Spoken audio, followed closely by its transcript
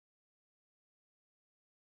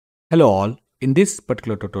Hello all, in this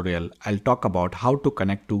particular tutorial, I'll talk about how to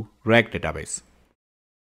connect to RAC database.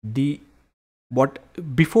 The what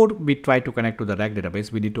Before we try to connect to the RAC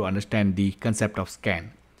database, we need to understand the concept of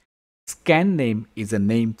scan. Scan name is a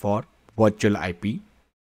name for virtual IP.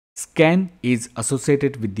 Scan is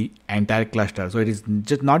associated with the entire cluster, so it is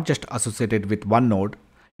just not just associated with one node.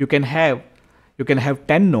 You can have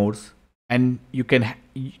 10 nodes, and you can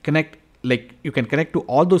connect to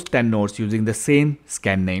all those 10 nodes using the same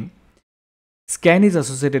scan name. Scan is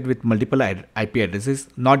associated with multiple IP addresses,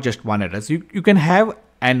 not just one address. You can have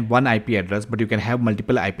one IP address, but you can have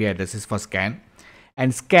multiple IP addresses for scan.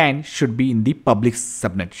 And scan should be in the public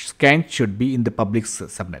subnet. Scan should be in the public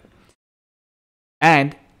subnet.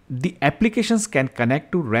 And the applications can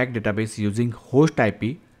connect to RAC database using host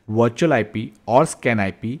IP, virtual IP, or scan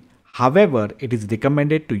IP. However, it is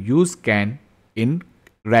recommended to use scan in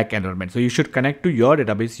RAC environment. So you should connect to your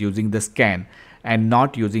database using the scan and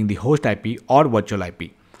not using the host IP or virtual IP.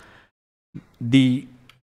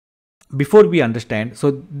 Before we understand,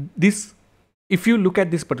 so this, if you look at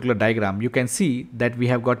this particular diagram, you can see that we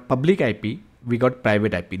have got public IP, we got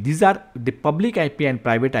private IP. These are the public IP and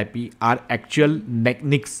private IP are actual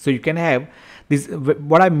NICs. So you can have this.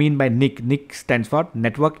 What I mean by NIC, NIC stands for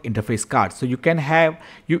network interface card. So you can have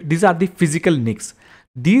these are the physical NICs.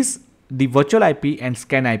 The virtual IP and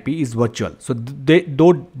scan IP is virtual. So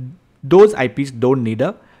those IPs don't need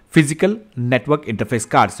a physical network interface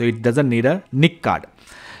card. So it doesn't need a NIC card.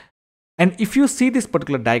 And if you see this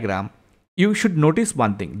particular diagram, you should notice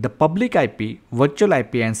one thing. The public IP, virtual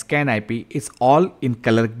IP, and scan IP is all in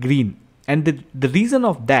color green. And the reason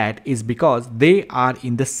of that is because they are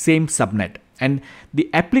in the same subnet. And the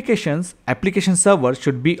application server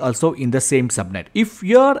should be also in the same subnet. If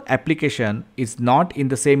your application is not in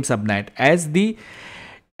the same subnet as the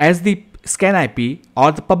scan IP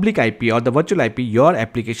or the public IP or the virtual IP, your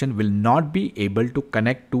application will not be able to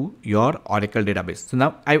connect to your Oracle database. So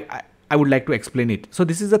now I would like to explain it. So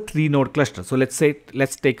this is a 3-node cluster. So let's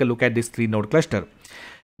take a look at this 3-node cluster.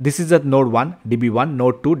 This is a node 1, DB1,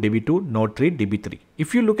 node 2, DB2, node 3, DB3.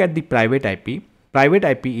 If you look at the private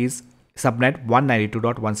IP is subnet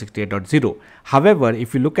 192.168.0. However,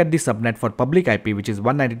 if you look at the subnet for public IP, which is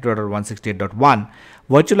 192.168.1,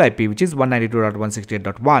 virtual IP, which is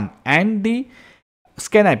 192.168.1, and the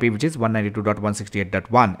scan IP, which is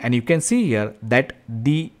 192.168.1, and you can see here that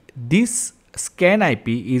this scan IP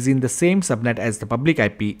is in the same subnet as the public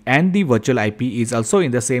IP, and the virtual IP is also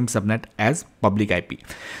in the same subnet as public IP.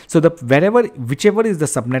 So whichever is the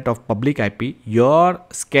subnet of public IP, your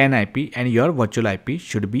scan IP and your virtual IP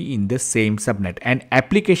should be in the same subnet, and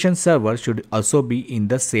application server should also be in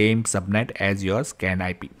the same subnet as your scan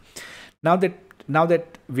IP. Now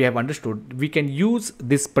that we have understood, we can use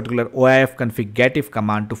this particular OIF config getif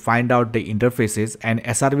command to find out the interfaces, and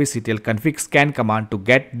srvctl config scan command to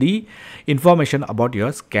get the information about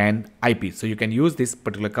your scan IP. So you can use these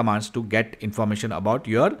particular commands to get information about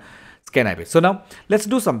your scan IP. So now let's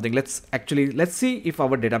do something. Let's see if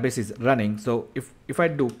our database is running. So if I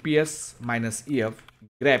do ps -ef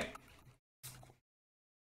grep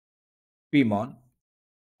pmon,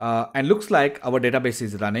 and looks like our database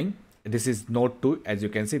is running. This is node 2. As you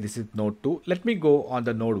can see, this is node 2. Let me go on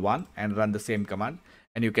the node 1 and run the same command,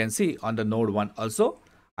 and you can see on the node 1 also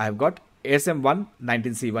I have got ASM1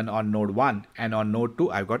 19C1 on node 1, and on node 2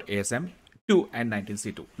 I've got ASM2 and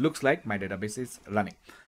 19C2. Looks like my database is running.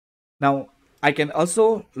 Now I can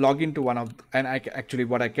also log into one of, and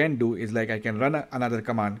what I can do is like I can run another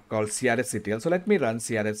command called CRSCTL. So let me run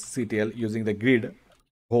CRSCTL using the grid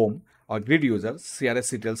home or grid user,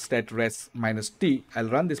 CRSCTL stat res -t. I'll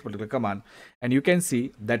run this particular command, and you can see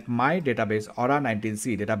that my database Aura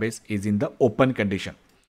 19C database is in the open condition.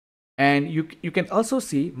 And you can also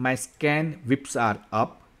see my scan whips are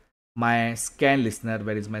up. My scan listener,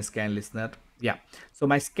 where is my scan listener? Yeah,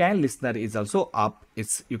 so my scan listener is also up.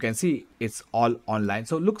 You can see it's all online.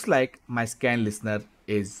 So looks like my scan listener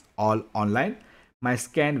is all online. My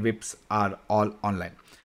scan whips are all online.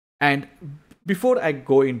 And before I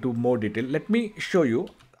go into more detail, let me show you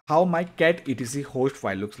how my cat etc host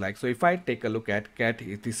file looks like. So if I take a look at cat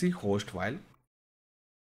etc host file,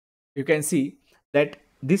 you can see that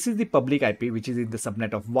this is the public IP, which is in the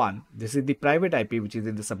subnet of 1. This is the private IP, which is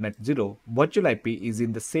in the subnet 0. Virtual IP is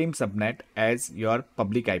in the same subnet as your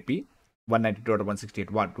public IP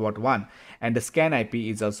 192.168.1, and the scan IP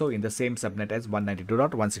is also in the same subnet as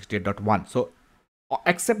 192.168.1. So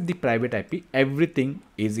except the private IP, everything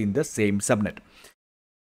is in the same subnet.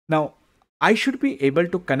 Now I should be able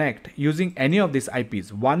to connect using any of these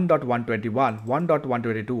IPs 1.121,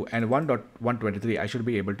 1.122 and 1.123. I should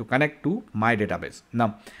be able to connect to my database.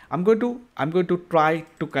 Now I'm going to try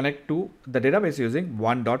to connect to the database using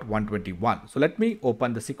 1.121. So let me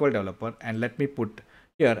open the SQL developer and let me put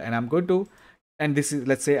here, and I'm going to, and this is,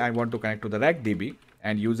 let's say I want to connect to the RAC DB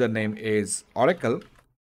and username is Oracle,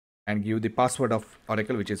 and give the password of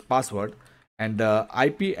Oracle, which is password, and the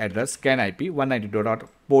IP address scan IP 192.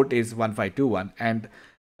 Port is 1521, and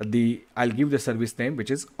I'll give the service name,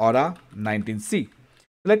 which is Aura 19C.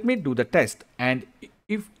 Let me do the test, and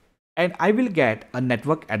I will get a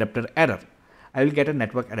network adapter error. I will get a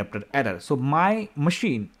network adapter error. So my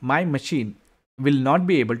machine will not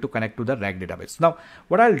be able to connect to the RAC database. Now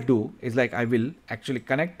what I'll do is, like, I will actually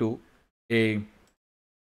connect to a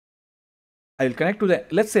I will connect to the,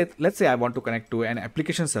 let's say I want to connect to an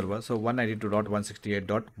application server. So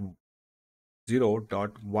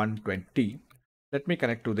 192.168.0.120. Let me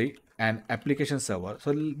connect to an application server.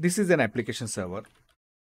 So this is an application server.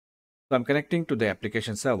 So I'm connecting to the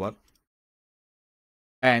application server,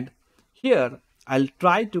 and here I'll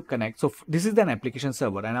try to connect. So this is an application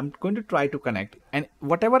server, and I'm going to try to connect, and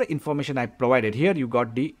whatever information I provided here,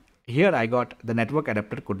 I got the network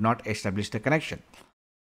adapter could not establish the connection.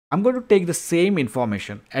 I'm going to take the same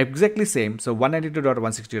information, exactly same. So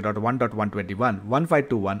 192.168.1.121,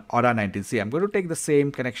 1521, Aura 19C. I'm going to take the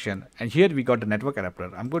same connection, and here we got the network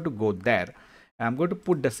adapter. I'm going to go there, and I'm going to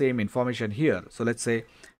put the same information here. So let's say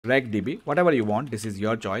RACDB, whatever you want. This is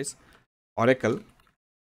your choice. Oracle,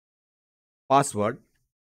 password,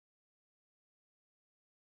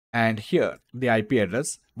 and here the IP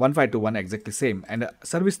address 1521, exactly same, and the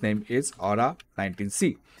service name is Aura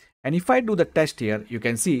 19C. And if I do the test here, you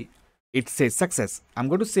can see it says success. I'm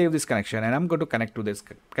going to save this connection, and I'm going to connect to this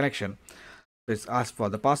connection. Let's ask for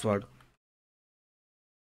the password.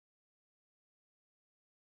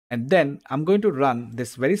 And then I'm going to run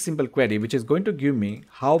this very simple query, which is going to give me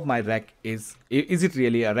how my RAC is it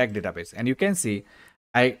really a RAC database? And you can see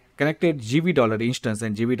I connected $GV instance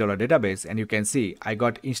and $GV database, and you can see I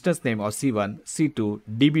got instance name of C1, C2,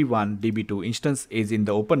 DB1, DB2. Instance is in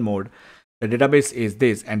the open mode. The database is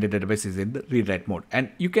this, and the database is in the read-write mode. And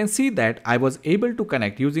you can see that I was able to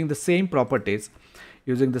connect using the same properties,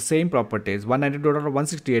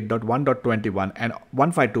 192.168.1.21 and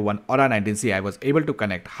 1521 Aura 19C. I was able to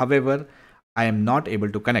connect. However, I am not able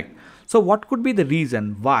to connect. So what could be the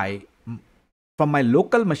reason why from my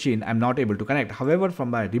local machine I'm not able to connect? However, from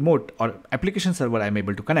my remote or application server I'm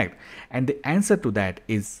able to connect. And the answer to that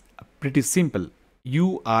is pretty simple.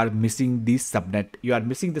 You are missing the subnet. You are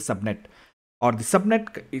missing the subnet, or the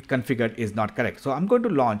subnet configured is not correct. So I'm going to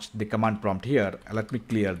launch the command prompt here. Let me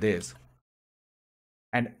clear this.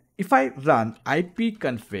 And if I run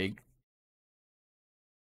ipconfig,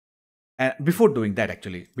 and before doing that,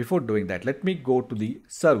 let me go to the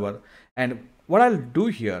server. And what I'll do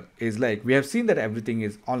here is, like, we have seen that everything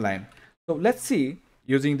is online. So let's see,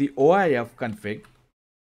 using the OIF config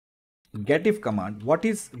getif command, what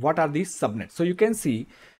are these subnets. So you can see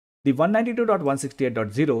the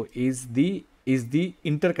 192.168.0 is the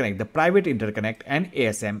interconnect, the private interconnect and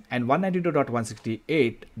ASM, and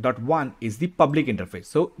 192.168.1 is the public interface.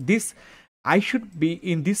 So this, I should be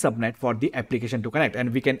in this subnet for the application to connect,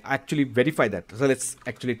 and we can actually verify that. So let's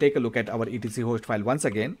actually take a look at our etc host file once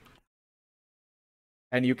again,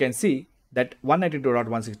 and you can see that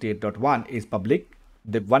 192.168.1 is public,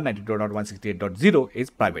 the 192.168.0 is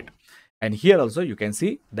private. And here also you can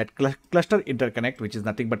see that cluster interconnect, which is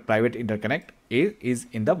nothing but private interconnect, is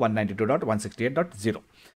in the 192.168.0.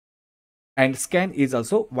 And scan is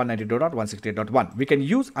also 192.168.1. We can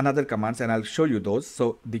use another commands, and I'll show you those.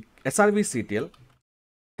 So the srvctl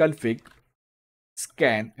config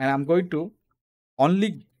scan, and I'm going to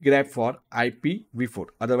only grab for IPv4,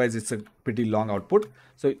 otherwise it's a pretty long output.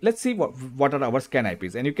 So let's see what are our scan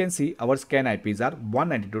IPs, and you can see our scan IPs are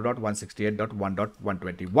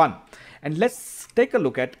 192.168.1.121. and let's take a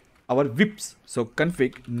look at our VIPs. So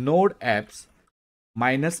config node apps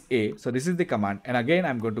 -a, so this is the command, and again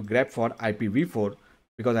I'm going to grab for IPv4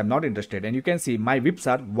 because I'm not interested, and you can see my VIPs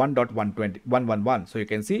are 1.111. So you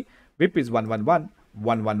can see VIP is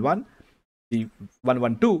 111.111, the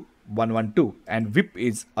 112.112, and VIP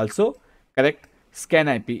is also correct. Scan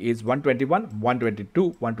IP is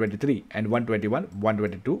 121.122.123 and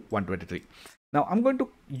 121.122.123. Now I'm going to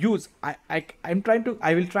use, I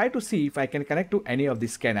will try to see if I can connect to any of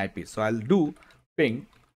these scan IPs. So I'll do ping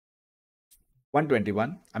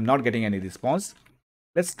 121. I'm not getting any response.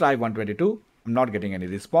 Let's try 122. I'm not getting any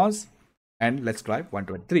response. And let's try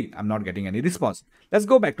 123. I'm not getting any response. Let's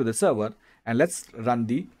go back to the server and let's run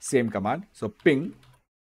the same command. So ping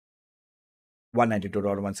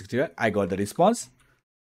 192.168, I got the response.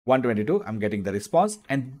 122, I'm getting the response.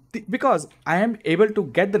 And because I am able to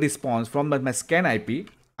get the response from my scan IP,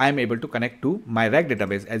 I am able to connect to my RAC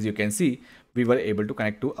database. As you can see, we were able to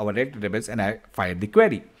connect to our RAC database and I fired the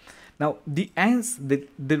query. Now, the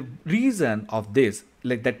reason of this,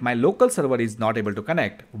 like that my local server is not able to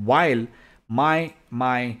connect while my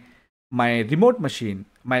remote machine,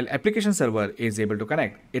 my application server is able to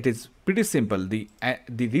connect. It is pretty simple. The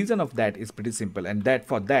reason of that is pretty simple, and that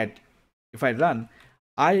for that, if I run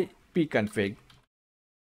ipconfig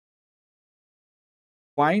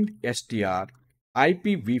find str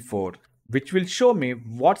ipv4, which will show me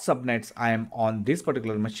what subnets I am on this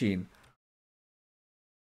particular machine.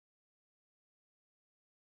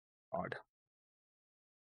 Odd.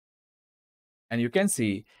 And you can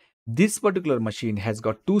see this particular machine has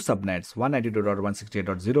got two subnets,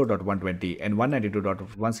 192.168.0.120 and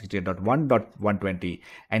 192.168.1.120.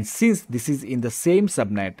 And since this is in the same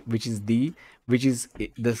subnet, which is the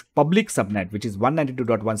public subnet, which is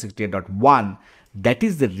 192.168.1, that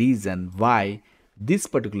is the reason why this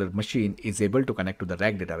particular machine is able to connect to the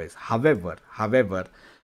RAC database. However,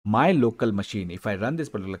 my local machine, if I run this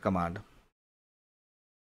particular command,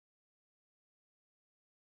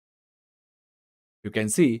 you can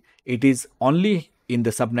see it is only in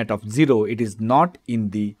the subnet of 0. It is not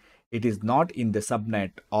in the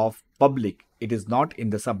subnet of public. It is not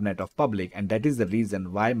in the subnet of public, and that is the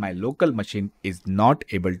reason why my local machine is not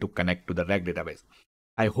able to connect to the RAC database.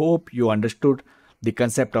 I hope you understood the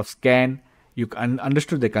concept of scan. You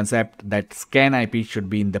understood the concept that scan IP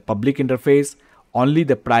should be in the public interface. Only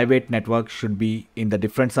the private network should be in the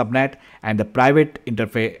different subnet, and the private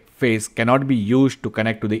interface cannot be used to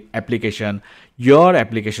connect to the application. Your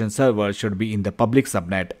application server should be in the public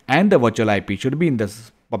subnet, and the virtual IP should be in the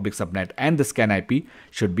public subnet, and the scan IP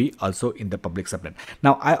should be also in the public subnet.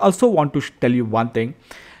 Now, I also want to tell you one thing.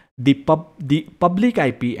 The public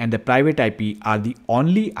IP and the private IP are the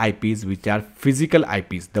only IPs which are physical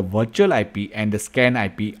IPs. The virtual IP and the scan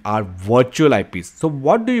IP are virtual IPs. So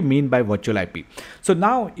what do you mean by virtual IP? So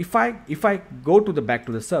now if I go to the back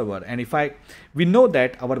to the server, and we know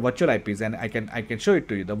that our virtual IPs, and I can show it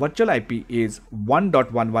to you. The virtual IP is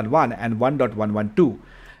 1.111 and 1.112,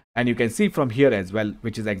 and you can see from here as well,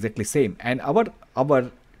 which is exactly same. And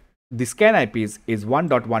the scan IPs is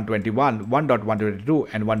 1.121, 1.122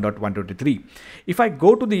 and 1.123. If I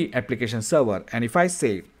go to the application server and if I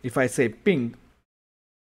say ping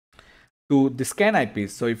to the scan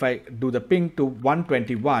IPs, so if I do the ping to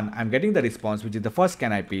 121, I'm getting the response, which is the first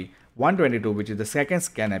scan IP, 122, which is the second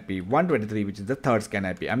scan IP, 123, which is the third scan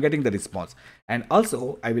IP. I'm getting the response, and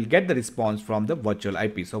also I will get the response from the virtual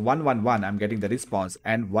IP. So 111, I'm getting the response,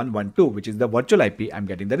 and 112, which is the virtual IP, I'm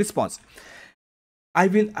getting the response. I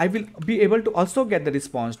will be able to also get the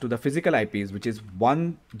response to the physical IPs, which is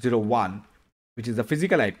 101, which is the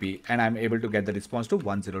physical IP, and I'm able to get the response to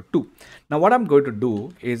 102. Now what I'm going to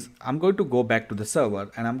do is I'm going to go back to the server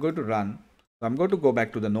and I'm going to run. So I'm going to go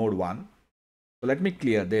back to the node 1. So let me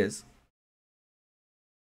clear this.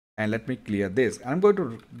 And let me clear this. I'm going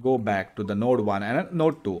to go back to the node 1 and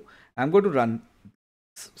node 2. I'm going to run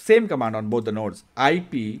same command on both the nodes,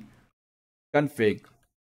 IP config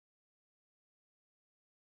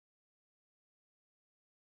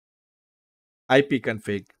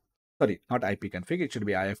ipconfig, sorry, not ipconfig, it should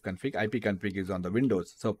be ifconfig. Ipconfig is on the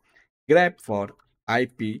Windows. So grep for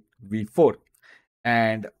IPv4.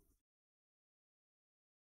 And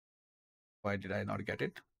why did I not get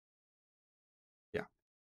it? Yeah.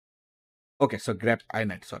 Okay, so grep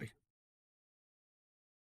inet, sorry.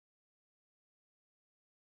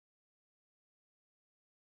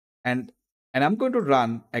 And I'm going to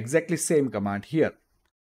run exactly same command here.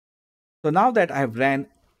 So now that I've ran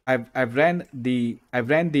the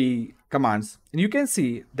commands, and you can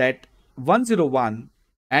see that 101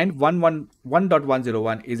 and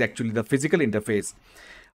 1.101 is actually the physical interface.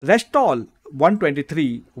 Rest all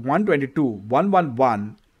 123, 122,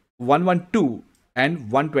 111, 112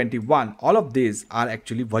 and 121, all of these are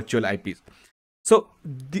actually virtual IPs. So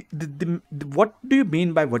what do you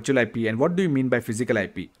mean by virtual IP and what do you mean by physical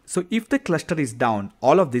IP? So if the cluster is down,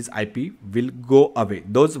 all of these IP will go away.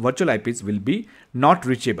 Those virtual IPs will be not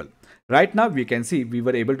reachable. Right now we can see we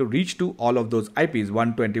were able to reach to all of those IPs,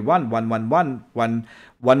 121, 111,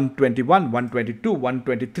 121, 122,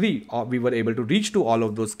 123. We were able to reach to all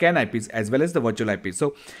of those scan IPs as well as the virtual IPs.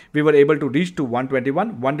 So we were able to reach to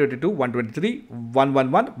 121, 122, 123,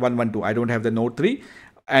 111, 112. I don't have the node 3.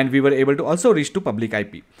 And we were able to also reach to public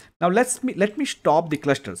IP. Now let me stop the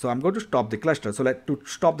cluster. So I'm going to stop the cluster. So to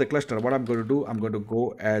stop the cluster, what I'm going to do, I'm going to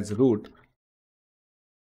go as root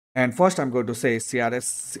And first I'm going to say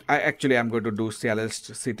CRS. I'm going to do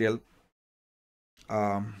CLS CTL.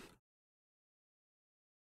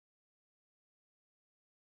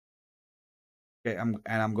 Okay,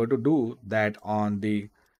 I'm going to do that on the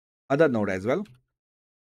other node as well.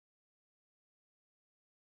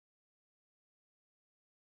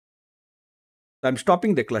 So I'm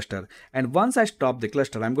stopping the cluster, and once I stop the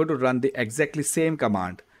cluster, I'm going to run the exactly same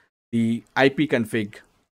command, the ipconfig,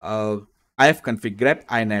 ifconfig grep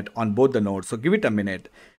inet on both the nodes. So give it a minute,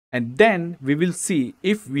 and then we will see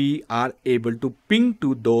if we are able to ping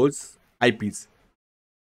to those IPs.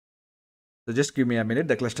 So just give me a minute.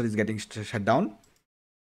 The cluster is getting shut down.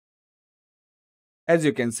 As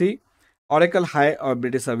you can see, Oracle High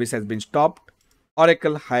Availability Service has been stopped.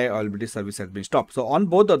 Oracle High Availability Service has been stopped. So on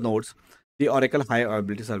both the nodes, the Oracle High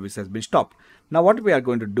Availability Service has been stopped. Now what we are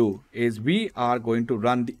going to do is we are going to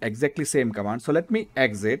run the exactly same command. So let me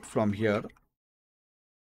exit from here.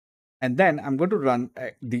 And then I'm going to run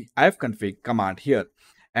the ifconfig command here.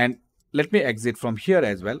 And let me exit from here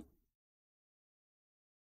as well.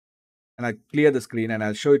 And I'll clear the screen and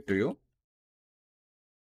I'll show it to you.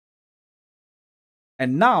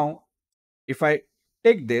 And now if I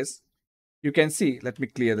take this, you can see, let me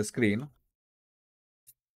clear the screen.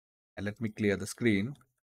 And let me clear the screen.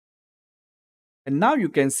 And now you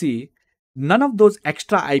can see none of those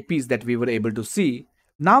extra IPs that we were able to see.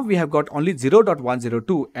 Now we have got only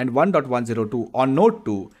 0.102 and 1.102 on node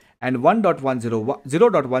 2 and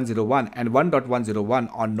 0.101 and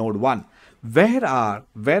 1.101 on node 1. Where are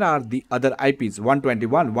the other IPs?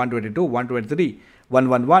 121, 122, 123,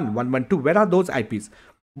 111, 112. Where are those IPs?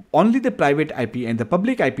 Only the private IP and the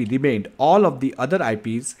public IP remained. All of the other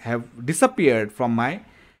IPs have disappeared from my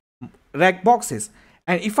rack boxes.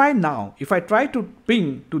 And if I try to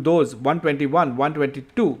ping to those 121,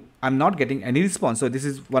 122, I'm not getting any response. So this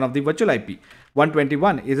is one of the virtual IP.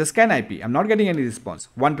 121 is a scan IP. I'm not getting any response.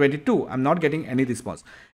 122, I'm not getting any response.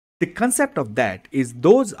 The concept of that is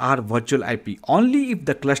those are virtual IP. Only if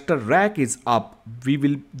the cluster rack is up,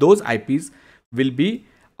 those IPs will be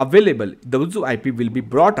available. Those IP will be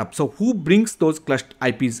brought up. So who brings those cluster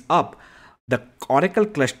IPs up? The Oracle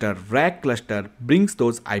cluster, RAC cluster, brings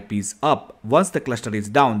those IPs up. Once the cluster is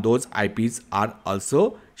down, those IPs are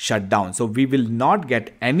also shut down. So we will not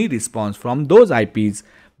get any response from those IPs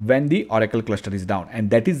when the Oracle cluster is down. And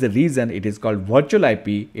that is the reason it is called virtual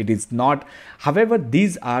IP. It is not, however,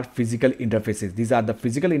 these are physical interfaces. These are the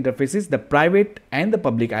physical interfaces. The private and the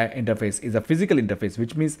public interface is a physical interface,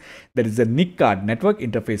 which means there is a NIC card, network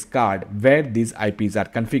interface card, where these IPs are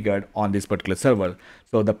configured on this particular server.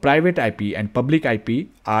 So the private IP and public IP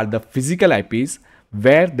are the physical IPs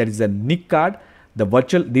where there is a NIC card. The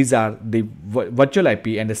virtual, these are the virtual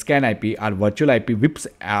IP, and the scan IP are virtual IP. VIPs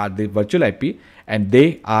are the virtual IP, and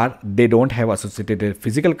they don't have associated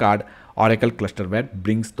physical card. Oracle clusterware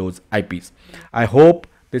brings those IPs. I hope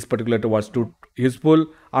this particular was useful.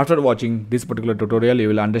 After watching this particular tutorial, you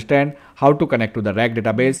will understand how to connect to the RAC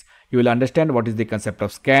database. You will understand what is the concept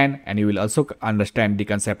of scan, and you will also understand the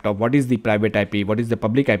concept of what is the private IP, what is the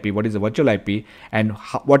public IP, what is the virtual IP, and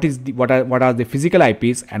what are the physical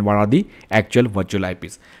IPs and what are the actual virtual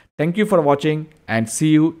IPs. Thank you for watching, and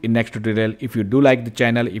see you in next tutorial. If you do like the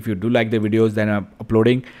channel, if you do like the videos that I'm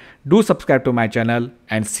uploading, do subscribe to my channel,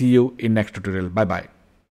 and see you in next tutorial. Bye bye.